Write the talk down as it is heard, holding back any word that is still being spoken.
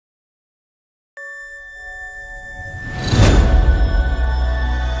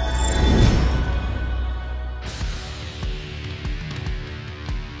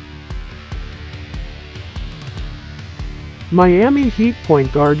Miami Heat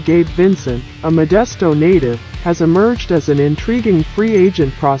point guard Gabe Vincent, a Modesto native, has emerged as an intriguing free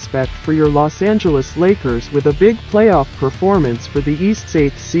agent prospect for your Los Angeles Lakers with a big playoff performance for the East's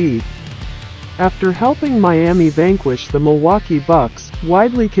 8th seed. After helping Miami vanquish the Milwaukee Bucks,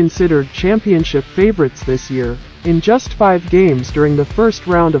 widely considered championship favorites this year, in just 5 games during the first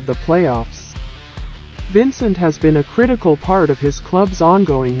round of the playoffs, Vincent has been a critical part of his club's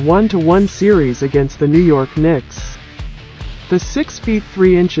ongoing 1-1 series against the New York Knicks. The 6 feet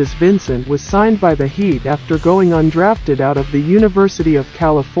 3 inches Vincent was signed by the Heat after going undrafted out of the University of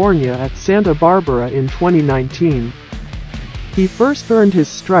California at Santa Barbara in 2019. He first earned his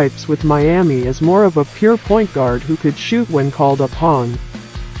stripes with Miami as more of a pure point guard who could shoot when called upon,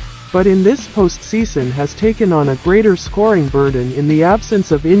 but in this postseason has taken on a greater scoring burden in the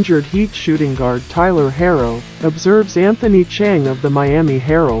absence of injured Heat shooting guard Tyler Herro, observes Anthony Chiang of the Miami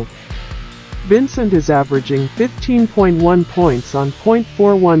Herald. Vincent is averaging 15.1 points on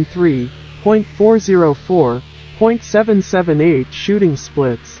 .413, .404, .778 shooting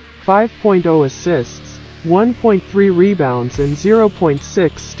splits, 5.0 assists, 1.3 rebounds and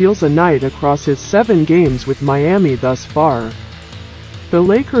 0.6 steals a night across his 7 games with Miami thus far. The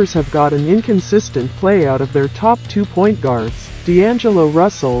Lakers have gotten inconsistent play out of their top 2 point guards, D'Angelo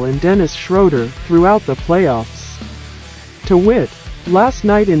Russell and Dennis Schroeder, throughout the playoffs. To wit, last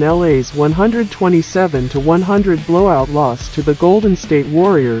night in LA's 127-100 blowout loss to the Golden State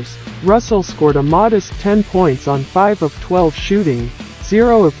Warriors, Russell scored a modest 10 points on 5 of 12 shooting,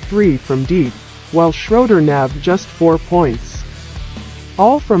 0 of 3 from deep, while Schroeder nabbed just 4 points.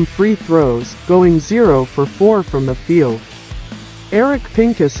 All from free throws, going 0 for 4 from the field. Eric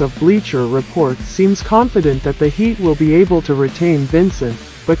Pincus of Bleacher Report seems confident that the Heat will be able to retain Vincent,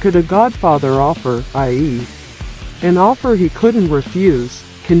 but could a Godfather offer, i.e., an offer he couldn't refuse,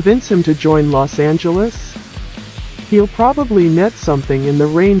 convince him to join Los Angeles? He'll probably net something in the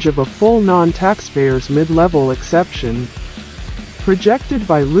range of a full non-taxpayers mid-level exception, projected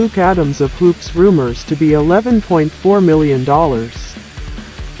by Luke Adams of Hoops Rumors to be $11.4 million.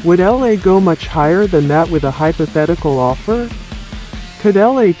 Would LA go much higher than that with a hypothetical offer? Could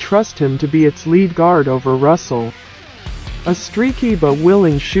LA trust him to be its lead guard over Russell, a streaky but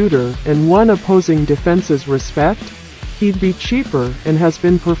willing shooter, and won opposing defense's respect? He'd be cheaper, and has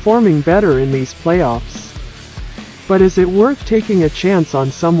been performing better in these playoffs. But is it worth taking a chance on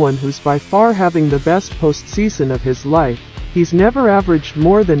someone who's by far having the best postseason of his life? He's never averaged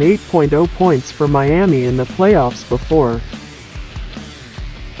more than 8.0 points for Miami in the playoffs before.